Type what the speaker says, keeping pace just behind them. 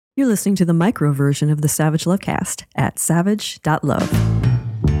You're listening to the micro version of the Savage Lovecast at savage.love.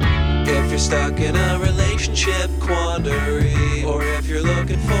 If you're stuck in a relationship quandary, or if you're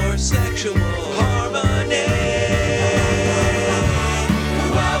looking for sexual harmony,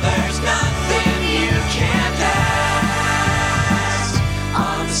 well, there's nothing you can't ask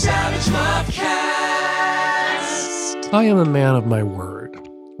on the Savage Lovecast. I am a man of my word.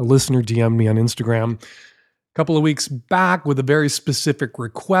 A listener DM'd me on Instagram a couple of weeks back with a very specific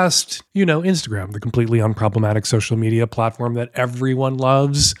request. You know, Instagram, the completely unproblematic social media platform that everyone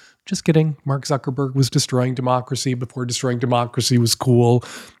loves. Just kidding. Mark Zuckerberg was destroying democracy before destroying democracy was cool.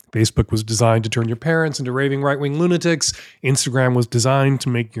 Facebook was designed to turn your parents into raving right-wing lunatics. Instagram was designed to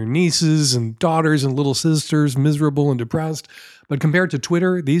make your nieces and daughters and little sisters miserable and depressed. But compared to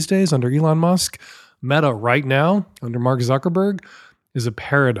Twitter these days under Elon Musk, Meta right now under Mark Zuckerberg is a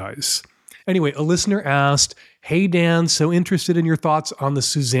paradise. Anyway, a listener asked, "Hey Dan, so interested in your thoughts on the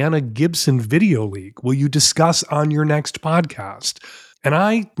Susanna Gibson video leak. Will you discuss on your next podcast?" And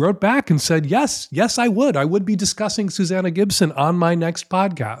I wrote back and said, yes, I would. I would be discussing Susanna Gibson on my next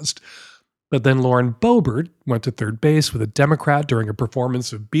podcast. But then Lauren Boebert went to third base with a Democrat during a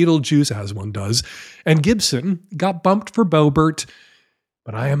performance of Beetlejuice, as one does, and Gibson got bumped for Boebert.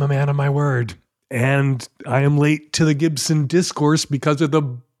 But I am a man of my word, and I am late to the Gibson discourse because of the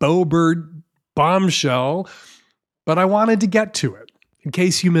Boebert bombshell, but I wanted to get to it in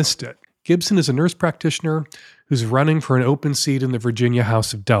case you missed it. Gibson is a nurse practitioner who's running for an open seat in the Virginia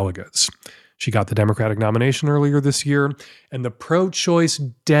House of Delegates. She got the Democratic nomination earlier this year, and the pro-choice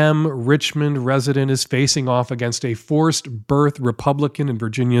Dem Richmond resident is facing off against a forced birth Republican in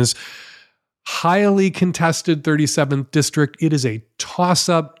Virginia's highly contested 37th district. It is a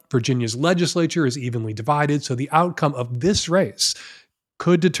toss-up. Virginia's legislature is evenly divided, so the outcome of this race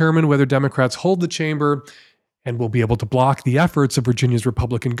could determine whether Democrats hold the chamber and will be able to block the efforts of Virginia's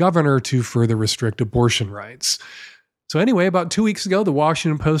Republican governor to further restrict abortion rights. So anyway, about 2 weeks ago, the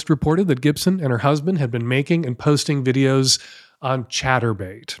Washington Post reported that Gibson and her husband had been making and posting videos on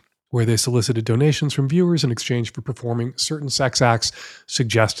Chaturbate, where they solicited donations from viewers in exchange for performing certain sex acts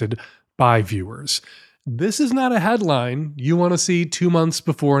suggested by viewers. This is not a headline you want to see 2 months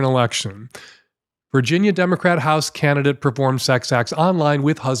before an election. Virginia Democrat House candidate performed sex acts online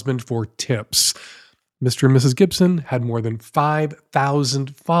with husband for tips. Mr. and Mrs. Gibson had more than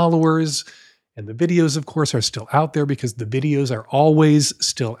 5,000 followers, and the videos, of course, are still out there because the videos are always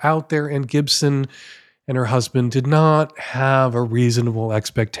still out there, and Gibson and her husband did not have a reasonable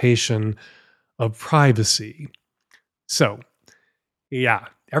expectation of privacy. So, yeah,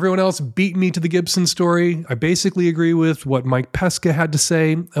 everyone else beat me to the Gibson story. I basically agree with what Mike Pesca had to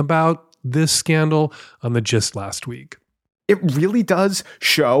say about this scandal on the Gist last week. It really does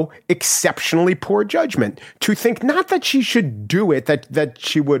show exceptionally poor judgment to think not that she should do it, that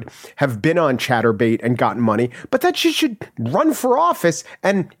she would have been on Chaturbate and gotten money, but that she should run for office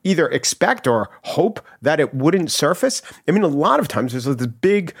and either expect or hope that it wouldn't surface. I mean, a lot of times there's this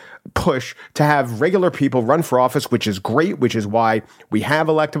big push to have regular people run for office, which is great, which is why we have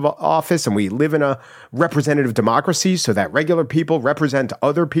elective office and we live in a representative democracy so that regular people represent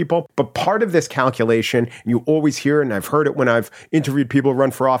other people. But part of this calculation, you always hear, and I've heard it when I've interviewed people who run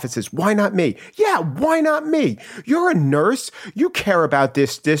for office, is why not me? Yeah, why not me? You're a nurse. You care about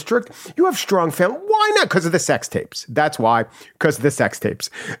this district. You have strong family. Why not? Because of the sex tapes. That's why, because of the sex tapes.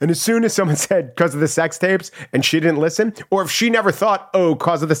 And as soon as someone said because of the sex tapes and she didn't listen, or if she never thought, oh,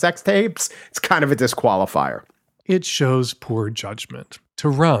 because of the sex tapes, it's kind of a disqualifier. It shows poor judgment to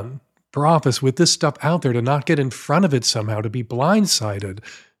run for office with this stuff out there, to not get in front of it somehow, to be blindsided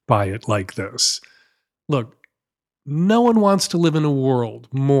by it like this. Look, no one wants to live in a world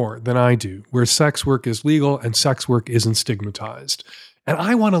more than I do where sex work is legal and sex work isn't stigmatized. And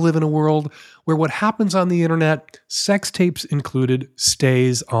I want to live in a world where what happens on the internet, sex tapes included,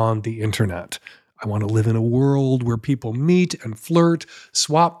 stays on the internet. I want to live in a world where people meet and flirt,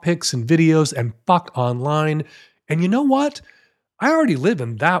 swap pics and videos, and fuck online. And you know what? I already live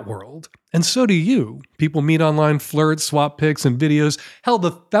in that world. And so do you. People meet online, flirt, swap pics and videos. Hell,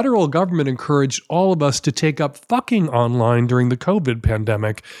 the federal government encouraged all of us to take up fucking online during the COVID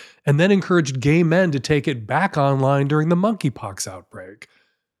pandemic, and then encouraged gay men to take it back online during the monkeypox outbreak.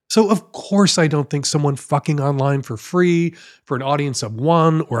 So of course I don't think someone fucking online for free, for an audience of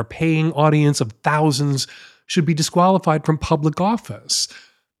one, or a paying audience of thousands should be disqualified from public office.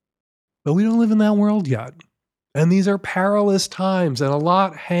 But we don't live in that world yet. And these are perilous times, and a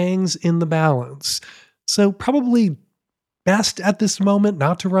lot hangs in the balance. So probably best at this moment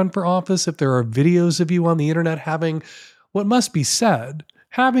not to run for office if there are videos of you on the internet having what must be said,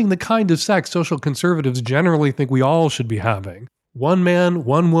 having the kind of sex social conservatives generally think we all should be having. One man,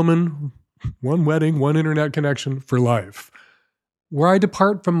 one woman, one wedding, one internet connection for life. Where I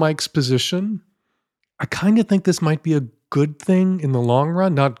depart from Mike's position, I kind of think this might be a good thing in the long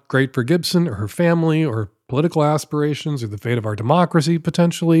run. Not great for Gibson or her family or political aspirations or the fate of our democracy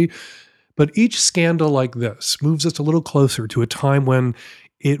potentially. But each scandal like this moves us a little closer to a time when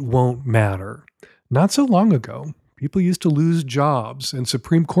it won't matter. Not so long ago, people used to lose jobs and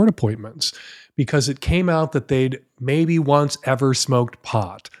Supreme Court appointments because it came out that they'd maybe once ever smoked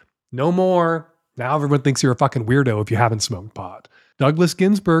pot. No more. Now everyone thinks you're a fucking weirdo if you haven't smoked pot. Douglas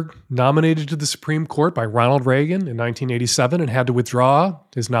Ginsburg, nominated to the Supreme Court by Ronald Reagan in 1987 and had to withdraw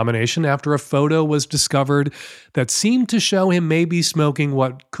his nomination after a photo was discovered that seemed to show him maybe smoking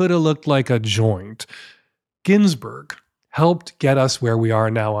what could have looked like a joint. Ginsburg helped get us where we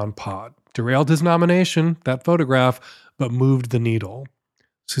are now on pot. Derailed his nomination, that photograph, but moved the needle.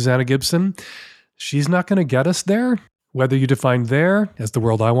 Susanna Gibson, she's not going to get us there. Whether you define there as the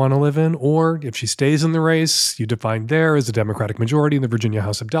world I want to live in, or if she stays in the race, you define there as a Democratic majority in the Virginia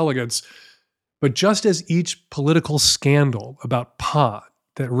House of Delegates. But just as each political scandal about pot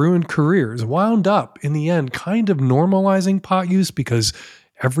that ruined careers wound up in the end kind of normalizing pot use because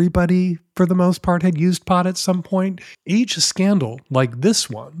everybody, for the most part, had used pot at some point, each scandal like this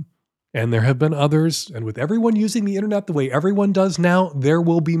one, and there have been others, and with everyone using the internet the way everyone does now, there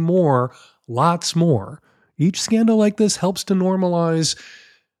will be more, lots more. Each scandal like this helps to normalize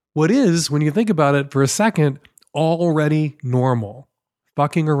what is, when you think about it for a second, already normal.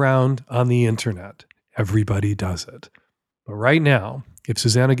 Fucking around on the internet. Everybody does it. But right now, if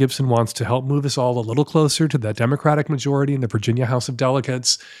Susanna Gibson wants to help move us all a little closer to that Democratic majority in the Virginia House of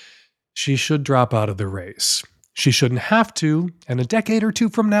Delegates, she should drop out of the race. She shouldn't have to, and a decade or two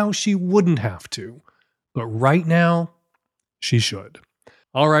from now, she wouldn't have to. But right now, she should.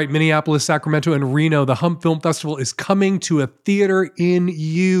 All right, Minneapolis, Sacramento, and Reno, the Hump Film Festival is coming to a theater in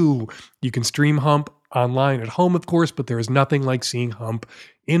you. You can stream Hump online at home, of course, but there is nothing like seeing Hump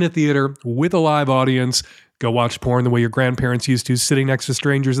in a theater with a live audience. Go watch porn the way your grandparents used to, sitting next to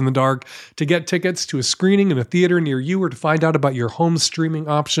strangers in the dark. To get tickets to a screening in a theater near you or to find out about your home streaming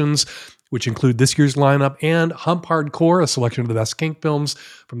options, which include this year's lineup and Hump Hardcore, a selection of the best kink films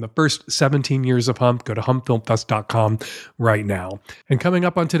from the first 17 years of Hump. Go to humpfilmfest.com right now. And coming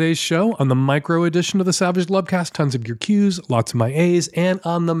up on today's show, on the micro edition of the Savage Lovecast, tons of your Qs, lots of my As, and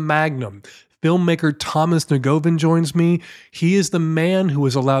on the Magnum, filmmaker Thomas Nagovin joins me. He is the man who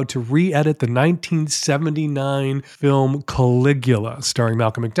was allowed to re-edit the 1979 film Caligula, starring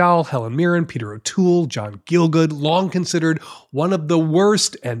Malcolm McDowell, Helen Mirren, Peter O'Toole, John Gielgud, long considered one of the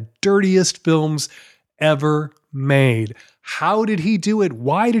worst and dirtiest films ever made. How did he do it?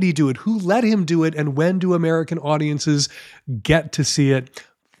 Why did he do it? Who let him do it? And when do American audiences get to see it?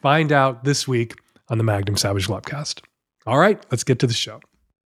 Find out this week on the Magnum Savage Lovecast. All right, let's get to the show.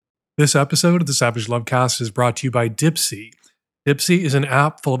 This episode of the Savage Lovecast is brought to you by Dipsea. Dipsea is an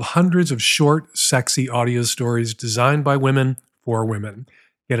app full of hundreds of short, sexy audio stories designed by women for women.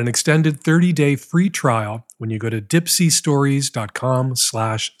 Get an extended 30-day free trial when you go to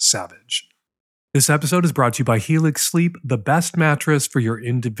dipseastories.com/savage. This episode is brought to you by Helix Sleep, the best mattress for your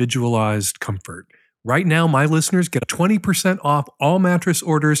individualized comfort. Right now, my listeners get 20% off all mattress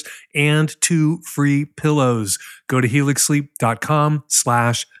orders and 2 free pillows. Go to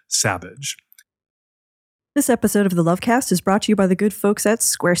helixsleep.com/savage. This episode of the Lovecast is brought to you by the good folks at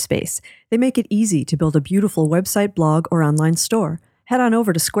Squarespace. They make it easy to build a beautiful website, blog, or online store. Head on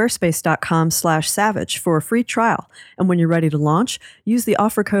over to squarespace.com/savage for a free trial. And when you're ready to launch, use the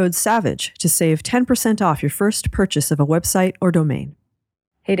offer code SAVAGE to save 10% off your first purchase of a website or domain.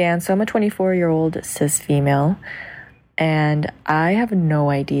 Hey Dan, so I'm a 24-year-old cis female, and I have no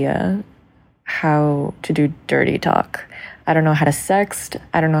idea how to do dirty talk. I don't know how to sext,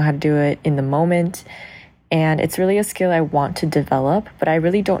 I don't know how to do it in the moment, and it's really a skill I want to develop, but I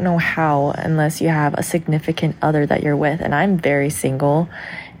really don't know how unless you have a significant other that you're with, and I'm very single,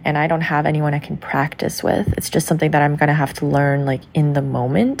 and I don't have anyone I can practice with. It's just something that I'm going to have to learn like in the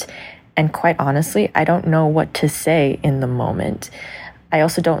moment, and quite honestly, I don't know what to say in the moment. I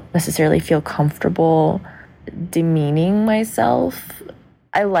also don't necessarily feel comfortable demeaning myself.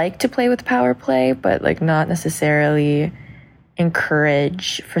 I like to play with power play, but like not necessarily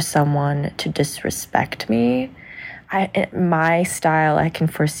encourage for someone to disrespect me. My style I can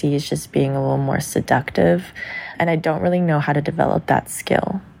foresee is just being a little more seductive, and I don't really know how to develop that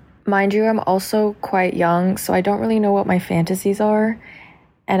skill. Mind you, I'm also quite young, so I don't really know what my fantasies are.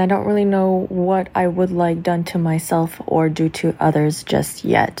 And I don't really know what I would like done to myself or do to others just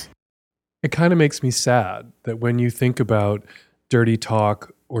yet. It kind of makes me sad that when you think about dirty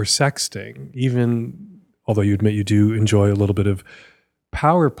talk or sexting, even although you admit you do enjoy a little bit of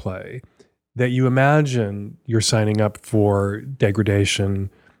power play, that you imagine you're signing up for degradation,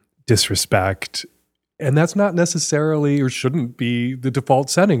 disrespect, and that's not necessarily or shouldn't be the default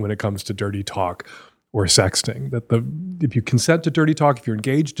setting when it comes to dirty talk or sexting. That if you consent to dirty talk, if you're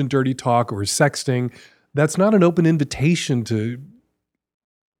engaged in dirty talk or sexting, that's not an open invitation to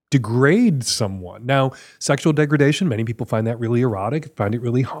degrade someone. Now, sexual degradation, many people find that really erotic, find it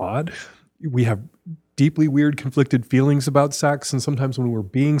really hot. We have deeply weird, conflicted feelings about sex. And sometimes when we're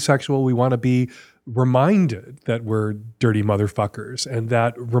being sexual, we want to be reminded that we're dirty motherfuckers. And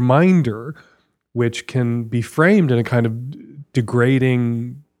that reminder, which can be framed in a kind of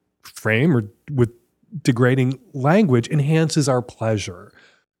degrading frame or with degrading language, enhances our pleasure.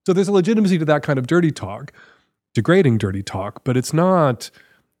 So there's a legitimacy to that kind of dirty talk, degrading dirty talk, but it's not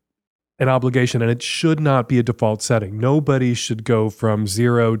an obligation and it should not be a default setting. Nobody should go from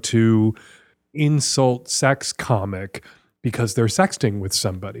 0 to insult sex comic because they're sexting with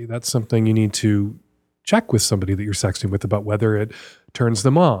somebody. That's something you need to check with somebody that you're sexting with about whether it turns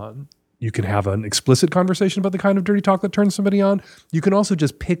them on. You can have an explicit conversation about the kind of dirty talk that turns somebody on. You can also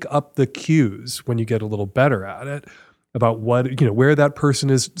just pick up the cues when you get a little better at it about what, where that person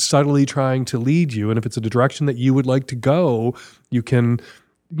is subtly trying to lead you. And if it's a direction that you would like to go, you can,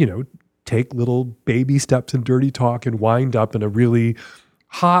 take little baby steps in dirty talk and wind up in a really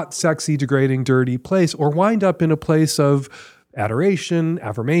hot, sexy, degrading, dirty place, or wind up in a place of adoration,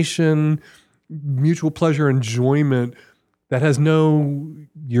 affirmation, mutual pleasure, enjoyment that has no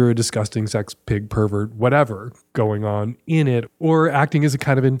 "you're a disgusting sex pig pervert" whatever going on in it, or acting as a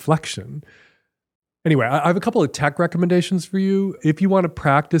kind of inflection. Anyway, I have a couple of tech recommendations for you. If you want to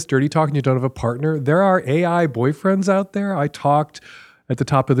practice dirty talk and you don't have a partner, there are AI boyfriends out there. I talked at the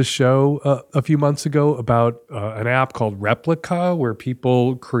top of the show a few months ago about an app called Replica, where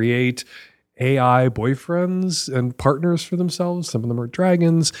people create AI boyfriends and partners for themselves. Some of them are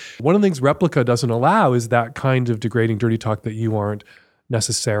dragons. One of the things Replica doesn't allow is that kind of degrading dirty talk that you aren't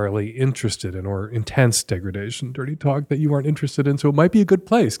necessarily interested in, or intense degradation dirty talk that you aren't interested in. So it might be a good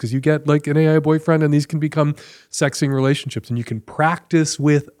place because you get like an AI boyfriend and these can become sexing relationships, and you can practice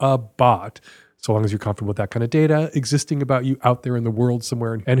with a bot so long as you're comfortable with that kind of data existing about you out there in the world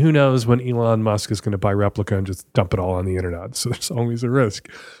somewhere. And who knows when Elon Musk is going to buy Replica and just dump it all on the internet. So there's always a risk.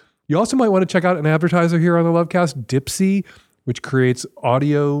 You also might want to check out an advertiser here on the Lovecast, Dipsea, which creates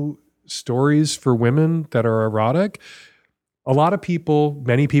audio stories for women that are erotic. A lot of people,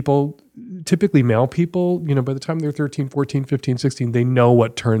 many people, typically male people, by the time they're 13, 14, 15, 16, they know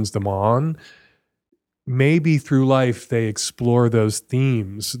what turns them on. Maybe through life, they explore those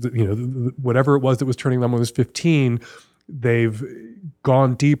themes, whatever it was that was turning them on when they was 15, they've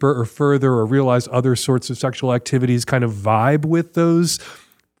gone deeper or further or realized other sorts of sexual activities kind of vibe with those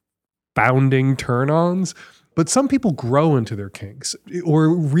bounding turn-ons. But some people grow into their kinks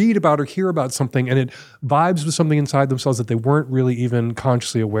or read about or hear about something and it vibes with something inside themselves that they weren't really even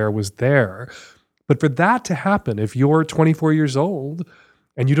consciously aware was there. But for that to happen, if you're 24 years old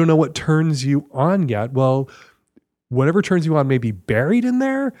and you don't know what turns you on yet, well, whatever turns you on may be buried in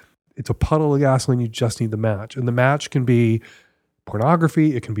there. It's a puddle of gasoline. You just need the match. And the match can be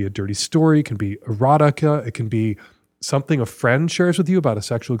pornography. It can be a dirty story. It can be erotica. It can be something a friend shares with you about a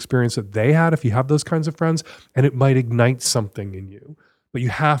sexual experience that they had, if you have those kinds of friends, and it might ignite something in you. But you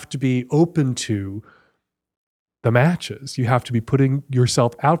have to be open to the matches. You have to be putting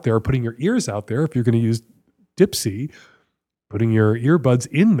yourself out there, putting your ears out there. If you're going to use Dipsea, putting your earbuds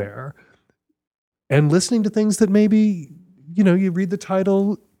in there and listening to things that maybe, you read the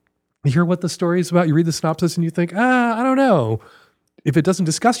title, you hear what the story is about, you read the synopsis and you think, I don't know. If it doesn't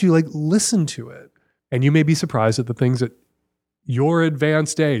disgust you, listen to it. And you may be surprised at the things that your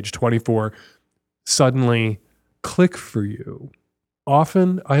advanced age, 24, suddenly click for you.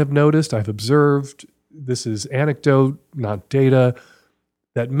 Often I've observed, this is anecdote, not data,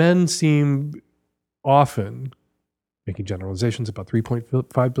 that men seem often, making generalizations about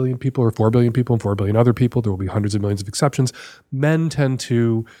 3.5 billion people or 4 billion people and 4 billion other people, there will be hundreds of millions of exceptions. Men tend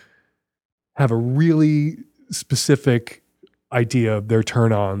to have a really specific idea of their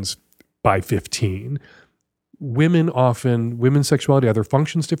turn-ons by 15. Women's sexuality either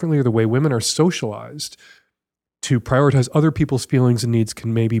functions differently or the way women are socialized to prioritize other people's feelings and needs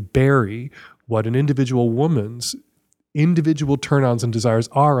can maybe bury what an individual woman's individual turn-ons and desires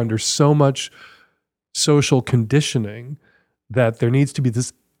are under so much social conditioning that there needs to be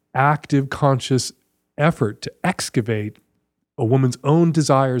this active, conscious effort to excavate a woman's own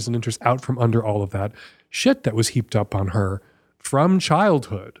desires and interests out from under all of that shit that was heaped up on her from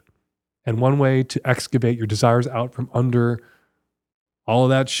childhood. And one way to excavate your desires out from under all of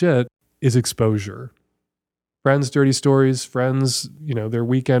that shit is exposure. Friends' dirty stories, friends, their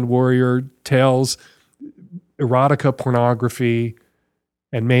weekend warrior tales, erotica, pornography,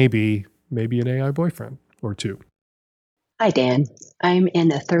 and maybe an AI boyfriend or two. Hi, Dan. I'm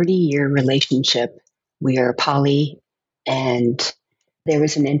in a 30-year relationship. We are poly, and there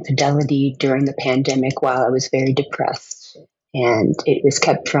was an infidelity during the pandemic while I was very depressed. And it was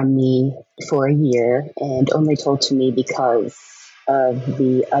kept from me for a year and only told to me because of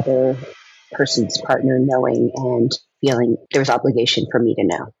the other person's partner knowing and feeling there was obligation for me to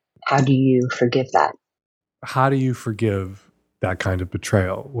know. How do you forgive that? How do you forgive that kind of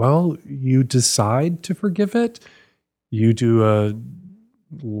betrayal? Well, you decide to forgive it. You do a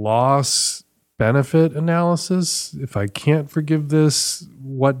loss benefit analysis. If I can't forgive this,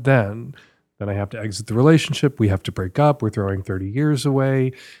 what then? Then I have to exit the relationship. We have to break up. We're throwing 30 years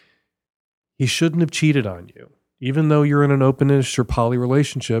away. He shouldn't have cheated on you. Even though you're in an openish or poly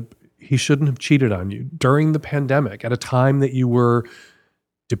relationship, he shouldn't have cheated on you during the pandemic at a time that you were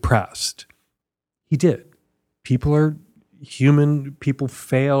depressed. He did. People are human. People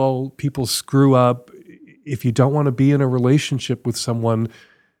fail. People screw up. If you don't want to be in a relationship with someone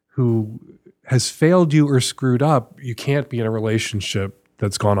who has failed you or screwed up, you can't be in a relationship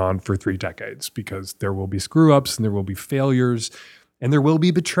that's gone on for 3 decades, because there will be screw ups and there will be failures and there will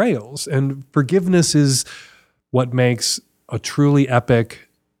be betrayals. And forgiveness is what makes a truly epic,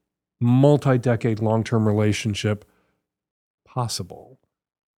 multi-decade, long-term relationship possible.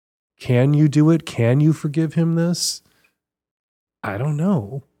 Can you do it? Can you forgive him this? I don't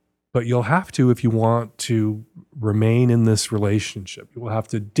know. But you'll have to if you want to remain in this relationship. You will have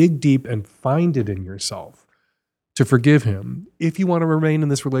to dig deep and find it in yourself to forgive him if you want to remain in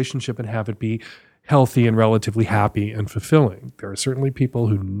this relationship and have it be healthy and relatively happy and fulfilling. There are certainly people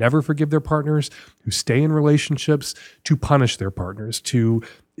who never forgive their partners, who stay in relationships to punish their partners, to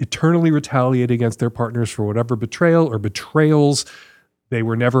eternally retaliate against their partners for whatever betrayal or betrayals they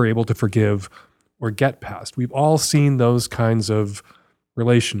were never able to forgive or get past. We've all seen those kinds of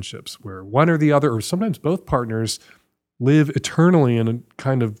relationships where one or the other, or sometimes both partners, live eternally in a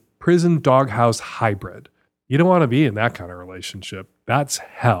kind of prison doghouse hybrid. You don't want to be in that kind of relationship. That's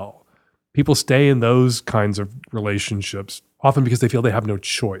hell. People stay in those kinds of relationships often because they feel they have no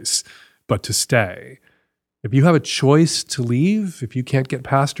choice but to stay. If you have a choice to leave, if you can't get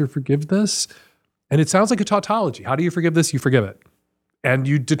past or forgive this, and it sounds like a tautology. How do you forgive this? You forgive it. And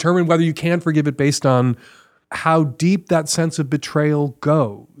you determine whether you can forgive it based on how deep that sense of betrayal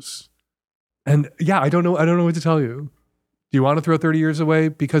goes. And yeah, I don't know what to tell you. Do you want to throw 30 years away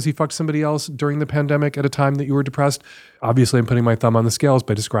because he fucked somebody else during the pandemic at a time that you were depressed? Obviously, I'm putting my thumb on the scales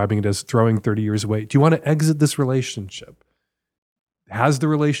by describing it as throwing 30 years away. Do you want to exit this relationship? Has the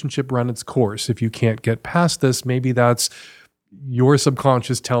relationship run its course? If you can't get past this, maybe that's your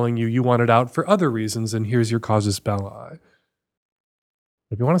subconscious telling you want it out for other reasons, and here's your casus belli.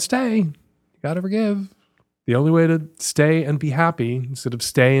 If you want to stay, you got to forgive. The only way to stay and be happy, instead of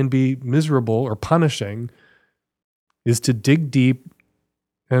stay and be miserable or punishing, is to dig deep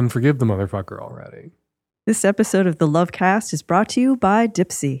and forgive the motherfucker already. This episode of the Lovecast is brought to you by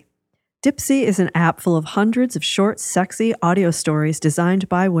Dipsea. Dipsea is an app full of hundreds of short, sexy audio stories designed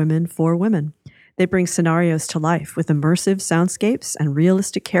by women for women. They bring scenarios to life with immersive soundscapes and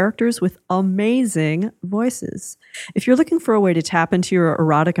realistic characters with amazing voices. If you're looking for a way to tap into your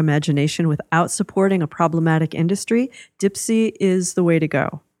erotic imagination without supporting a problematic industry, Dipsea is the way to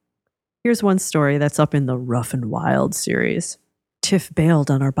go. Here's one story that's up in the Rough and Wild series. Tiff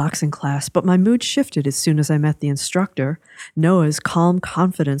bailed on our boxing class, but my mood shifted as soon as I met the instructor. Noah's calm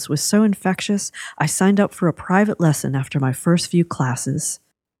confidence was so infectious, I signed up for a private lesson after my first few classes.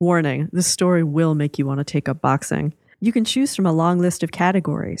 Warning, this story will make you want to take up boxing. You can choose from a long list of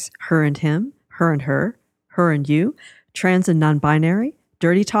categories: her and him, her and her and you, trans and non-binary,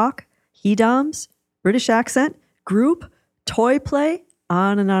 dirty talk, he-doms, British accent, group, toy play,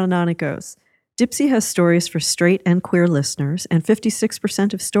 on and on and on it goes. Dipsea has stories for straight and queer listeners, and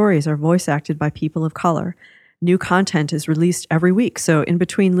 56% of stories are voice acted by people of color. New content is released every week, so in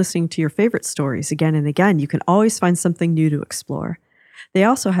between listening to your favorite stories again and again, you can always find something new to explore. They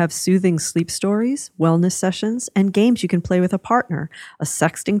also have soothing sleep stories, wellness sessions, and games you can play with a partner, a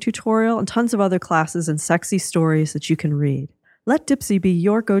sexting tutorial, and tons of other classes and sexy stories that you can read. Let Dipsea be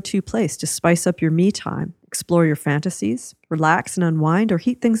your go-to place to spice up your me time, explore your fantasies, relax and unwind, or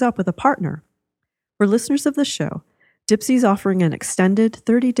heat things up with a partner. For listeners of the show, Dipsea's offering an extended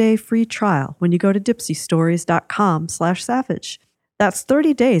 30-day free trial when you go to dipseastories.com/savage. That's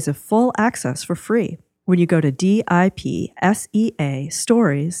 30 days of full access for free when you go to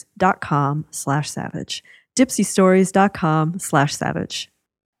dipseastories.com/savage. dipseastories.com/savage.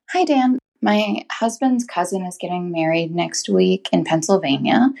 Hi, Dan. My husband's cousin is getting married next week in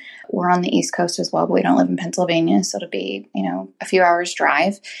Pennsylvania. We're on the East Coast as well, but we don't live in Pennsylvania, so it'll be, a few hours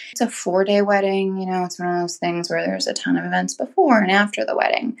drive. It's a 4-day wedding. It's one of those things where there's a ton of events before and after the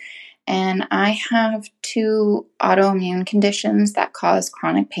wedding. And I have 2 autoimmune conditions that cause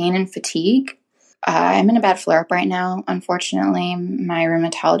chronic pain and fatigue. I'm in a bad flare-up right now, unfortunately. My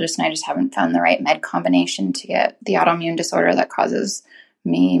rheumatologist and I just haven't found the right med combination to get the autoimmune disorder that causes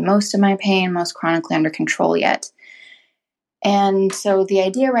me most of my pain, most chronically under control yet. And so the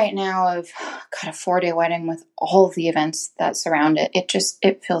idea right now of a 4-day wedding with all of the events that surround it,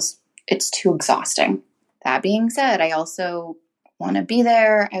 it feels it's too exhausting. That being said, I also want to be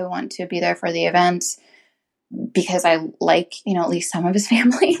there. I want to be there for the events because I like, at least some of his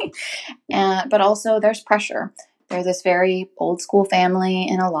family. But also there's pressure. They're this very old school family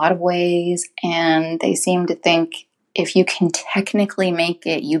in a lot of ways, and they seem to think if you can technically make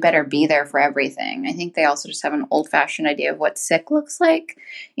it, you better be there for everything. I think they also just have an old-fashioned idea of what sick looks like.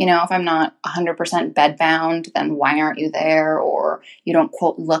 If I'm not 100% bedbound, then why aren't you there? Or you don't,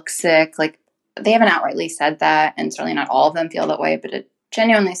 quote, look sick. Like, they haven't outrightly said that, and certainly not all of them feel that way, but it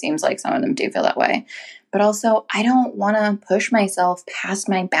genuinely seems like some of them do feel that way. But also, I don't want to push myself past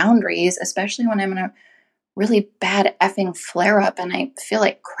my boundaries, especially when I'm in a really bad effing flare-up and I feel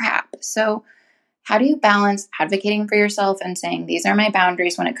like crap. So how do you balance advocating for yourself and saying, these are my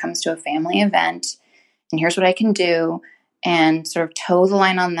boundaries when it comes to a family event, and here's what I can do, and sort of toe the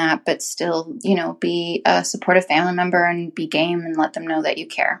line on that, but still, be a supportive family member and be game and let them know that you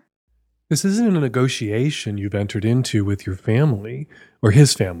care? This isn't a negotiation you've entered into with your family or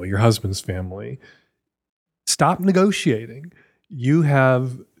his family, your husband's family. Stop negotiating. You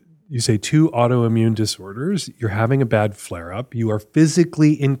say 2 autoimmune disorders. You're having a bad flare-up. You are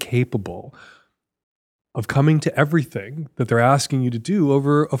physically incapable of coming to everything that they're asking you to do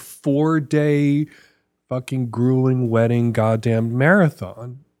over a 4-day fucking grueling wedding goddamn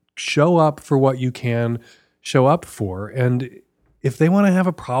marathon. Show up for what you can show up for. And if they want to have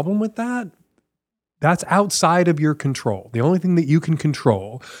a problem with that, that's outside of your control. The only thing that you can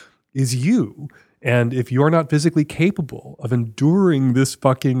control is you. And if you're not physically capable of enduring this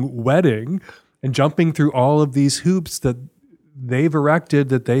fucking wedding and jumping through all of these hoops that they've erected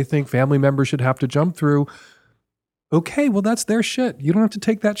that they think family members should have to jump through, okay, well, that's their shit. You don't have to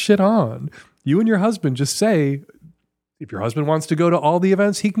take that shit on. You and your husband just say, if your husband wants to go to all the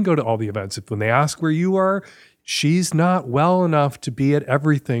events, he can go to all the events. If when they ask where you are, she's not well enough to be at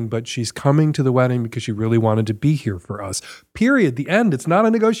everything, but she's coming to the wedding because she really wanted to be here for us. Period. The end. It's not a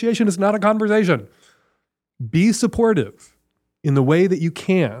negotiation. It's not a conversation. Be supportive in the way that you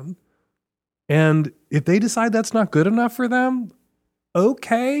can. And if they decide that's not good enough for them,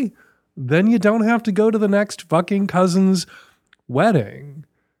 okay, then you don't have to go to the next fucking cousin's wedding.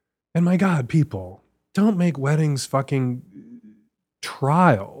 And my God, people, don't make weddings fucking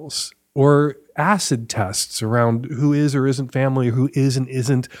trials or acid tests around who is or isn't family, or who is and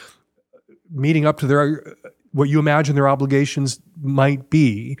isn't meeting up to their what you imagine their obligations might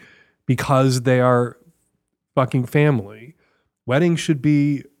be because they are fucking family. Weddings should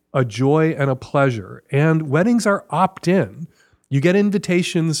be a joy and a pleasure. And weddings are opt-in. You get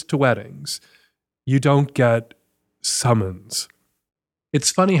invitations to weddings. You don't get summons.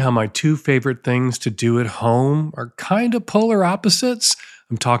 It's funny how my 2 favorite things to do at home are kind of polar opposites.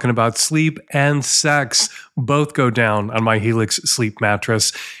 I'm talking about sleep and sex. Both go down on my Helix sleep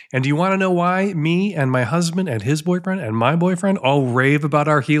mattress. And do you want to know why me and my husband and his boyfriend and my boyfriend all rave about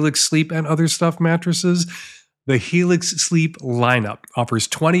our Helix sleep and other stuff mattresses? The Helix Sleep lineup offers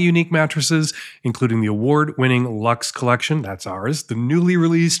 20 unique mattresses, including the award-winning Luxe Collection, that's ours, the newly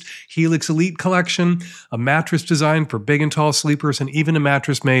released Helix Elite Collection, a mattress designed for big and tall sleepers, and even a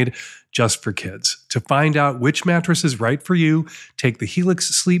mattress made just for kids. To find out which mattress is right for you, take the Helix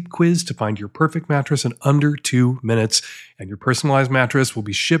Sleep Quiz to find your perfect mattress in under 2 minutes, and your personalized mattress will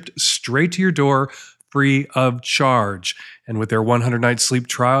be shipped straight to your door, free of charge. And with their 100-night sleep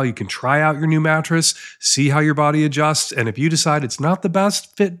trial, you can try out your new mattress, see how your body adjusts, and if you decide it's not the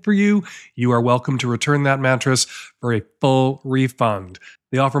best fit for you, you are welcome to return that mattress for a full refund.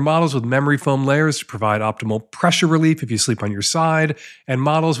 They offer models with memory foam layers to provide optimal pressure relief if you sleep on your side, and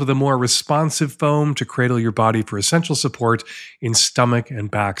models with a more responsive foam to cradle your body for essential support in stomach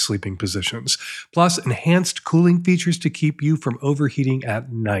and back sleeping positions. Plus, enhanced cooling features to keep you from overheating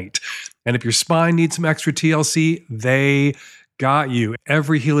at night. And if your spine needs some extra TLC, they got you.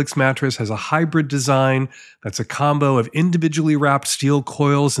 Every Helix mattress has a hybrid design that's a combo of individually wrapped steel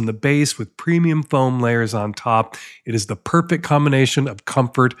coils in the base with premium foam layers on top. It is the perfect combination of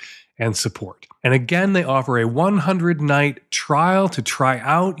comfort and support. And again, they offer a 100-night trial to try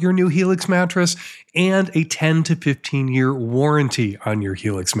out your new Helix mattress and a 10 to 15-year warranty on your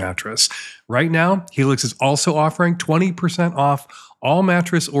Helix mattress. Right now, Helix is also offering 20% off all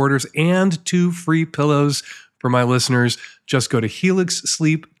mattress orders and 2 free pillows for my listeners. Just go to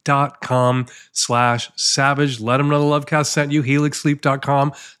helixsleep.com/savage. Let them know the Lovecast sent you.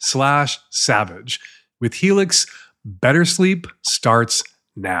 helixsleep.com/savage. With Helix, better sleep starts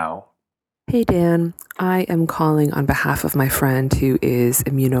now. Hey Dan, I am calling on behalf of my friend who is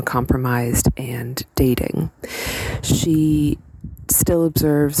immunocompromised and dating. She still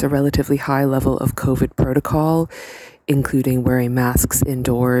observes a relatively high level of COVID protocol, including wearing masks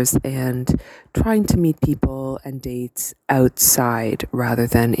indoors and trying to meet people and dates outside rather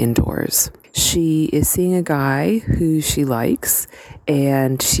than indoors. She is seeing a guy who she likes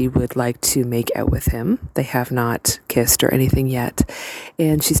and she would like to make out with him. They have not kissed or anything yet.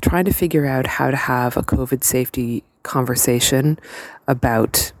 And she's trying to figure out how to have a COVID safety conversation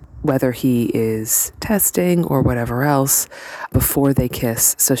about whether he is testing or whatever else before they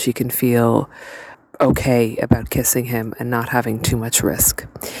kiss so she can feel okay about kissing him and not having too much risk.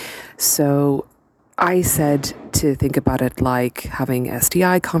 So I said to think about it like having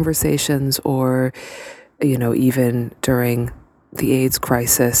STI conversations or, even during the AIDS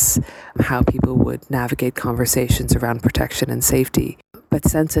crisis, how people would navigate conversations around protection and safety. But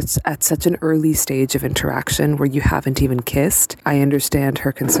since it's at such an early stage of interaction where you haven't even kissed, I understand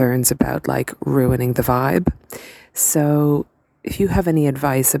her concerns about ruining the vibe. So if you have any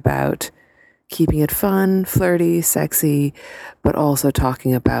advice about keeping it fun, flirty, sexy, but also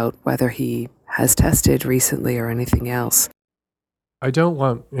talking about whether he has tested recently or anything else. I don't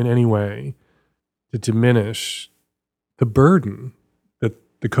want in any way to diminish the burden that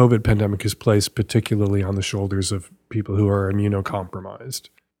the COVID pandemic has placed particularly on the shoulders of people who are immunocompromised.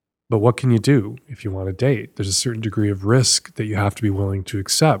 But what can you do if you want to date? There's a certain degree of risk that you have to be willing to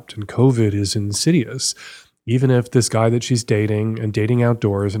accept, and COVID is insidious. Even if this guy that she's dating and dating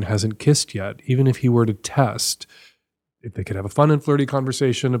outdoors and hasn't kissed yet, even if he were to test, if they could have a fun and flirty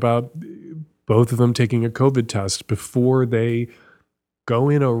conversation about both of them taking a COVID test before they go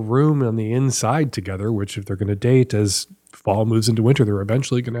in a room on the inside together, which if they're going to date as fall moves into winter, they're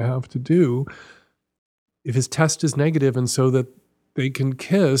eventually going to have to do. If his test is negative and so that they can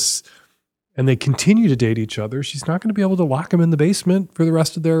kiss and they continue to date each other, she's not going to be able to lock him in the basement for the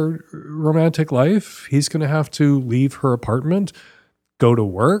rest of their romantic life. He's going to have to leave her apartment, go to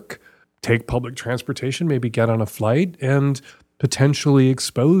work, take public transportation, maybe get on a flight, and potentially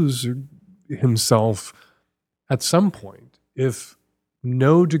expose himself at some point. If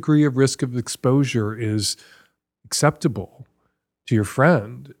no degree of risk of exposure is acceptable to your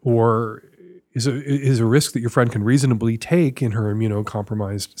friend, or is a risk that your friend can reasonably take in her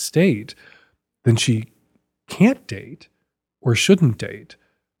immunocompromised state, then she can't date or shouldn't date.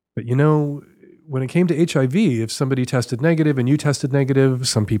 But when it came to HIV, if somebody tested negative and you tested negative,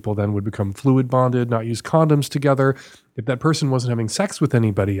 some people then would become fluid bonded, not use condoms together. If that person wasn't having sex with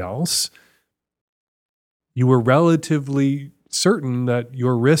anybody else, you were relatively certain that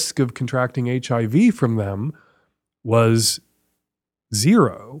your risk of contracting HIV from them was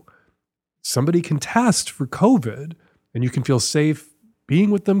 0. Somebody can test for COVID and you can feel safe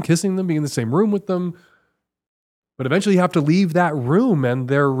being with them, kissing them, being in the same room with them. But eventually you have to leave that room, and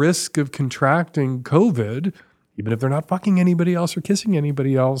their risk of contracting COVID, even if they're not fucking anybody else or kissing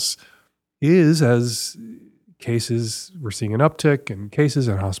anybody else, is, as cases, we're seeing an uptick in cases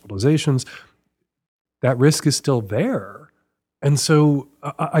and hospitalizations, that risk is still there. And so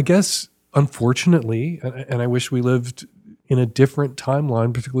I guess, unfortunately, and I wish we lived in a different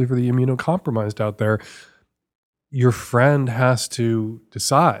timeline, particularly for the immunocompromised out there, your friend has to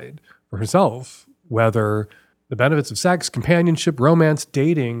decide for herself whether the benefits of sex, companionship, romance,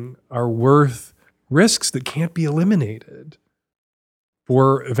 dating are worth risks that can't be eliminated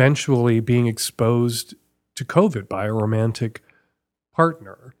for eventually being exposed to COVID by a romantic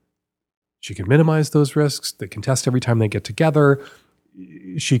partner. She can minimize those risks. They can test every time they get together.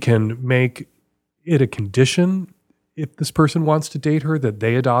 She can make it a condition, if this person wants to date her, that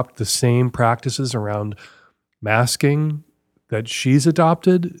they adopt the same practices around masking that she's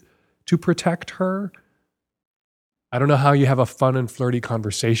adopted to protect her. I don't know how you have a fun and flirty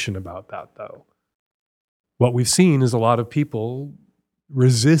conversation about that, though. What we've seen is a lot of people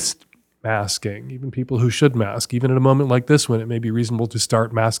resist masking, even people who should mask. Even at a moment like this when it may be reasonable to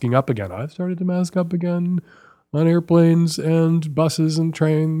start masking up again. I've started to mask up again on airplanes and buses and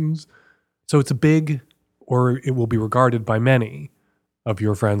trains. So it's a big, or it will be regarded by many of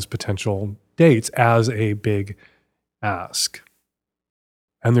your friends' potential dates as a big ask.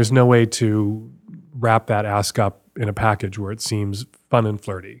 And there's no way to wrap that ask up in a package where it seems fun and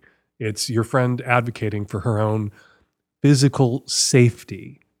flirty. It's your friend advocating for her own physical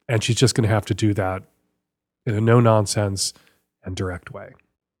safety. And she's just going to have to do that in a no-nonsense and direct way.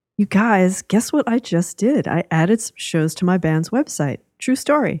 You guys, guess what I just did? I added some shows to my band's website. True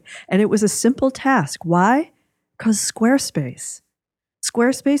story. And it was a simple task. Why? Because Squarespace.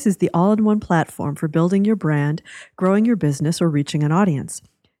 Squarespace is the all-in-one platform for building your brand, growing your business, or reaching an audience.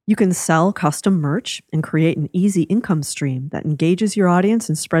 You can sell custom merch and create an easy income stream that engages your audience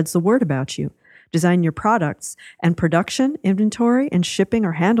and spreads the word about you. Design your products, and production, inventory, and shipping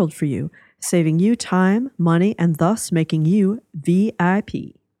are handled for you, saving you time, money, and thus making you VIP.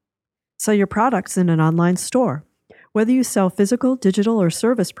 Sell your products in an online store. Whether you sell physical, digital, or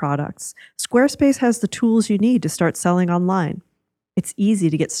service products, Squarespace has the tools you need to start selling online. It's easy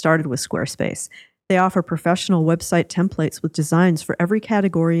to get started with Squarespace. They offer professional website templates with designs for every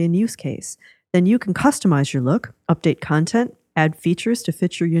category and use case. Then you can customize your look, update content, add features to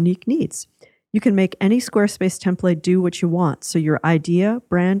fit your unique needs. You can make any Squarespace template do what you want so your idea,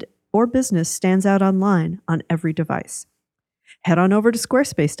 brand, or business stands out online on every device. Head on over to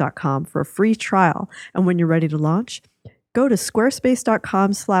squarespace.com for a free trial, and when you're ready to launch, go to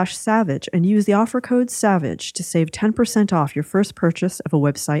squarespace.com/savage and use the offer code SAVAGE to save 10% off your first purchase of a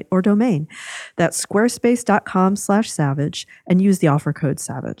website or domain. That's squarespace.com/savage and use the offer code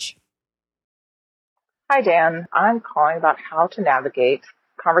SAVAGE. Hi, Dan. I'm calling about how to navigate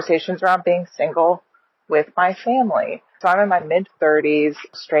conversations around being single with my family. So I'm in my mid-30s,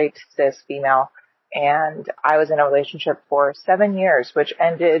 straight, cis, female, and I was in a relationship for 7 years, which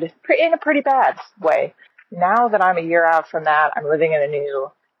ended in a pretty bad way. Now that I'm a year out from that, I'm living in a new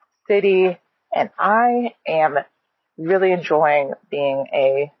city, and I am really enjoying being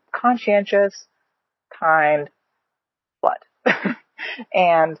a conscientious, kind slut.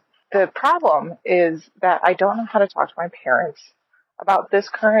 And the problem is that I don't know how to talk to my parents about this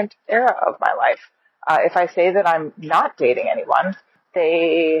current era of my life. If I say that I'm not dating anyone,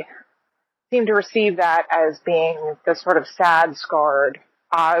 they seem to receive that as being the sort of sad, scarred,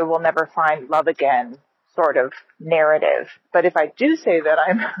 I will never find love again sort of narrative. But if I do say that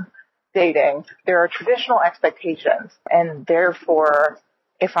I'm dating, there are traditional expectations. And therefore,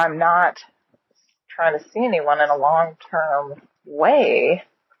 if I'm not trying to see anyone in a long-term way,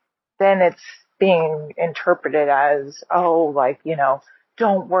 then it's being interpreted as,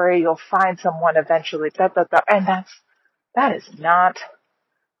 don't worry, you'll find someone eventually, And that is not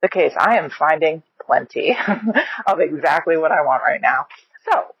the case. I am finding plenty of exactly what I want right now.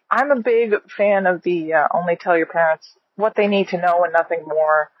 So I'm a big fan of the only tell your parents what they need to know and nothing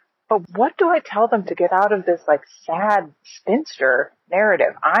more. But what do I tell them to get out of this sad spinster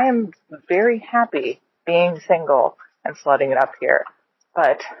narrative? I am very happy being single and slutting it up here.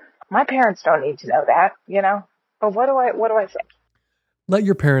 But my parents don't need to know that, But what do I say? Let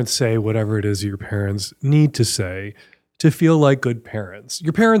your parents say whatever it is your parents need to say to feel like good parents.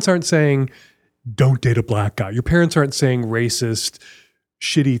 Your parents aren't saying, don't date a black guy. Your parents aren't saying racist,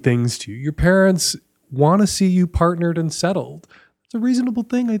 shitty things to you. Your parents want to see you partnered and settled. It's a reasonable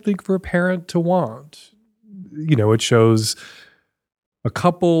thing, I think, for a parent to want. It shows a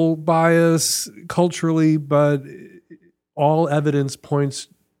couple bias culturally, but all evidence points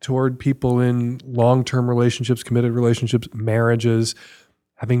toward people in long-term relationships, committed relationships, marriages,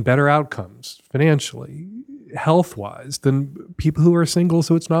 having better outcomes financially, health-wise than people who are single.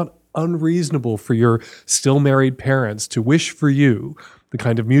 So it's not unreasonable for your still married parents to wish for you the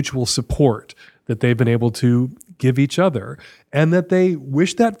kind of mutual support that they've been able to give each other, and that they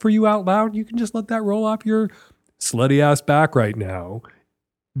wish that for you out loud. You can just let that roll off your slutty ass back right now.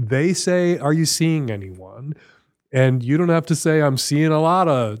 They say, are you seeing anyone? And you don't have to say, I'm seeing a lot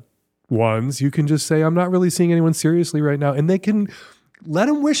of ones. You can just say, I'm not really seeing anyone seriously right now. And they can let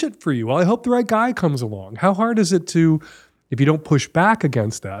them wish it for you. Well, I hope the right guy comes along. How hard is it to, if you don't push back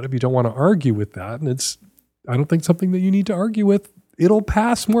against that, if you don't want to argue with that, and I don't think something that you need to argue with, it'll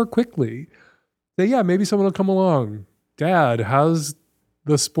pass more quickly. Say, yeah, maybe someone will come along. Dad, how's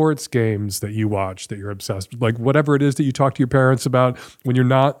the sports games that you watch that you're obsessed with? Whatever it is that you talk to your parents about when you're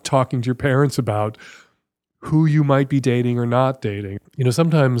not talking to your parents about who you might be dating or not dating.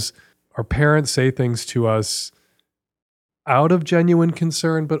 Sometimes our parents say things to us out of genuine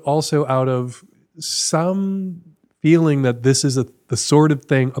concern, but also out of some feeling that this is the sort of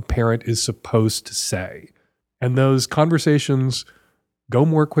thing a parent is supposed to say. And those conversations go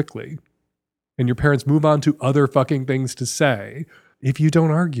more quickly. And your parents move on to other fucking things to say if you don't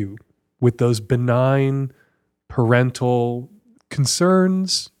argue with those benign parental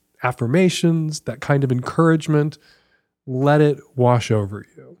concerns, affirmations, that kind of encouragement. let it wash over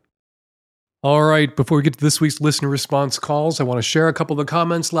you. All right, before we get to this week's listener response calls, I want to share a couple of the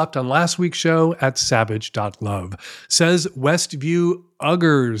comments left on last week's show at savage.love. Says Westview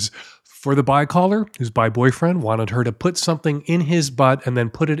Uggers, for the bi caller whose bi boyfriend wanted her to put something in his butt and then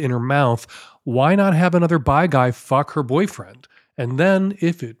put it in her mouth, why not have another bi guy fuck her boyfriend? And then,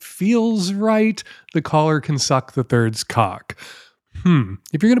 if it feels right, the caller can suck the third's cock. If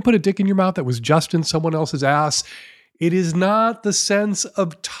you're going to put a dick in your mouth that was just in someone else's ass, it is not the sense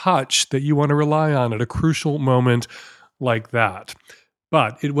of touch that you want to rely on at a crucial moment like that.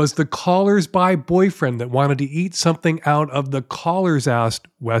 But it was the caller's bi boyfriend that wanted to eat something out of the caller's ass,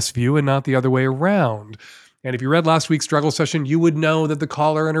 Westview, and not the other way around. And if you read last week's struggle session, you would know that the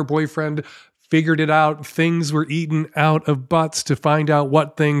caller and her boyfriend figured it out. Things were eaten out of butts. To find out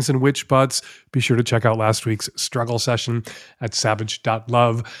what things and which butts, be sure to check out last week's struggle session at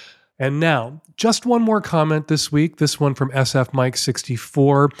savage.love. And now, just one more comment this week, this one from SF Mike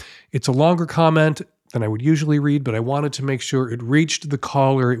 64. It's a longer comment than I would usually read, but I wanted to make sure it reached the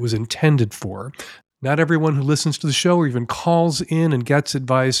caller it was intended for. Not everyone who listens to the show or even calls in and gets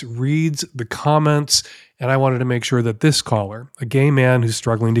advice reads the comments, and I wanted to make sure that this caller, a gay man who's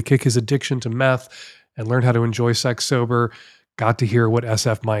struggling to kick his addiction to meth and learn how to enjoy sex sober, got to hear what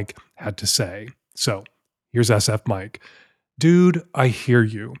SF Mike had to say. So, here's SF Mike. Dude, I hear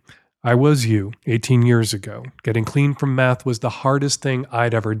you. I was you 18 years ago. Getting clean from meth was the hardest thing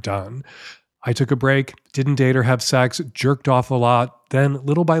I'd ever done. I took a break, didn't date or have sex, jerked off a lot. Then,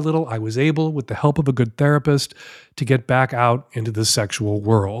 little by little, I was able, with the help of a good therapist, to get back out into the sexual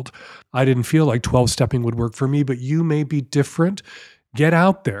world. I didn't feel like 12-stepping would work for me, but you may be different. Get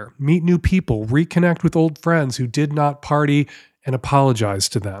out there, meet new people, reconnect with old friends who did not party, and apologize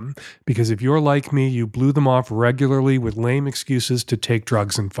to them. Because if you're like me, you blew them off regularly with lame excuses to take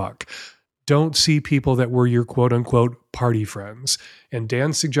drugs and fuck. Don't see people that were your quote-unquote party friends. And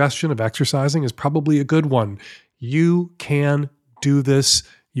Dan's suggestion of exercising is probably a good one. You can do this.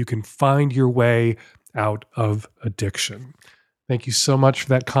 You can find your way out of addiction. Thank you so much for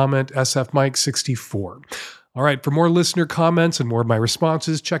that comment, SF Mike 64. All right, for more listener comments and more of my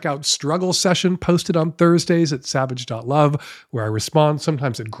responses, check out Struggle Session, posted on Thursdays at savage.love, where I respond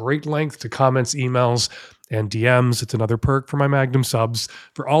sometimes at great length to comments, emails, and DMs. It's another perk for my Magnum subs.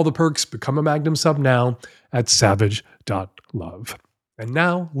 For all the perks, become a Magnum sub now at savage.love. And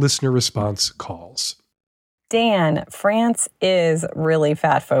now, listener response calls. Dan, France is really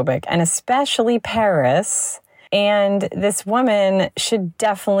fat phobic, and especially Paris. And this woman should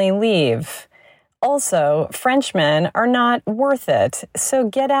definitely leave. Also, Frenchmen are not worth it. So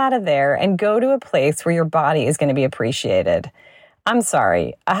get out of there and go to a place where your body is going to be appreciated. I'm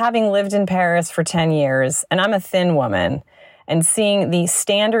sorry, having lived in Paris for 10 years, and I'm a thin woman, and seeing the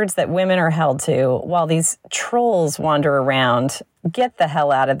standards that women are held to while these trolls wander around, get the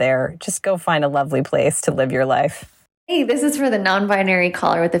hell out of there. Just go find a lovely place to live your life. Hey, this is for the non-binary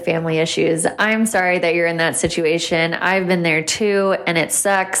caller with the family issues. I'm sorry that you're in that situation. I've been there too, and it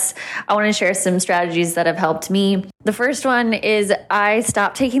sucks. I want to share some strategies that have helped me. The first one is I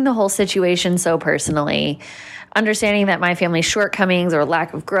stopped taking the whole situation so personally. Understanding that my family's shortcomings or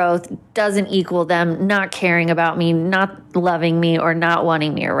lack of growth doesn't equal them not caring about me, not loving me, or not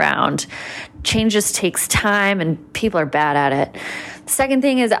wanting me around. Change just takes time, and people are bad at it. The second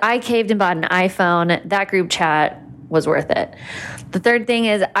thing is I caved and bought an iPhone. That group chat was worth it. The third thing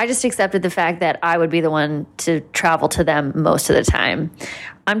is I just accepted the fact that I would be the one to travel to them most of the time.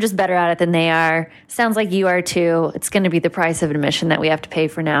 I'm just better at it than they are. Sounds like you are too. It's going to be the price of admission that we have to pay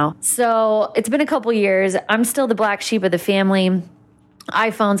for now. So it's been a couple years. I'm still the black sheep of the family.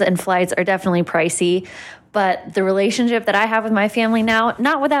 iPhones and flights are definitely pricey, but the relationship that I have with my family now,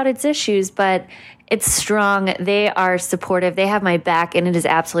 not without its issues, but it's strong. They are supportive. They have my back, and it is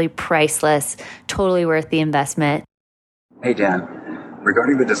absolutely priceless. Totally worth the investment. Hey, Dan.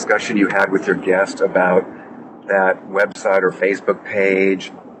 Regarding the discussion you had with your guest about that website or Facebook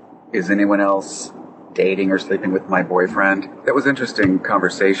page, is anyone else dating or sleeping with my boyfriend? That was an interesting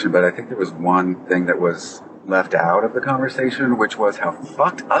conversation, but I think there was one thing that was left out of the conversation, which was how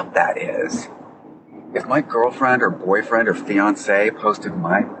fucked up that is. If my girlfriend or boyfriend or fiance posted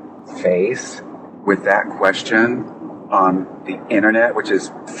my face with that question on the internet, which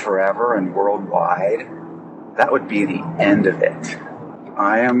is forever and worldwide, that would be the end of it.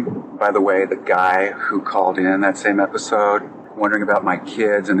 I am, by the way, the guy who called in that same episode, wondering about my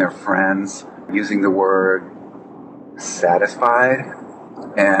kids and their friends, using the word satisfied.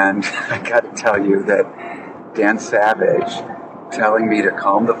 And I got to tell you that Dan Savage telling me to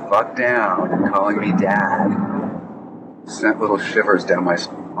calm the fuck down and calling me dad sent little shivers down my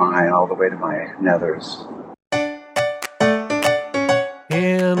spine all the way to my nethers.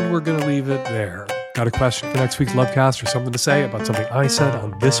 we're going to leave it there. Got a question for next week's Lovecast or something to say about something I said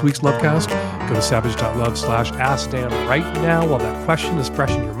on this week's Lovecast? Go to savage.love/askdan right now while that question is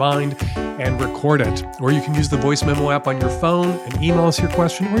fresh in your mind and record it. Or you can use the voice memo app on your phone and email us your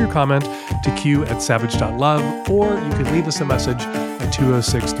question or your comment to q@savage.love, or you can leave us a message at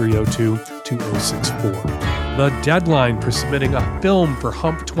 206-302-2064. The deadline for submitting a film for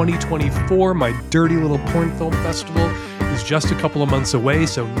Hump 2024, my dirty little porn film festival, is just a couple of months away,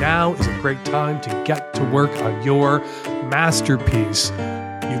 so now is a great time to get to work on your masterpiece.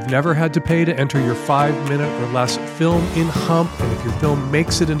 You've never had to pay to enter your 5-minute or less film in Hump, and if your film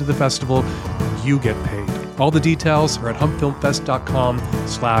makes it into the festival, you get paid. All the details are at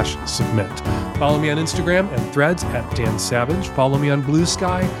humpfilmfest.com/submit. Follow me on Instagram and Threads at Dan Savage. Follow me on Blue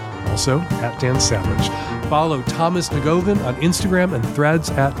Sky, also at Dan Savage. Follow Thomas Nagovin on Instagram and Threads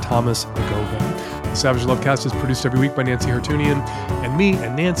at Thomas Nagovin. The Savage Lovecast is produced every week by Nancy Hartunian, and me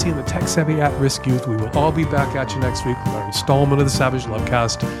and Nancy and the tech-savvy at-risk youth. We will all be back at you next week with our installment of the Savage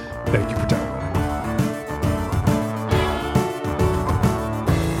Lovecast. Thank you for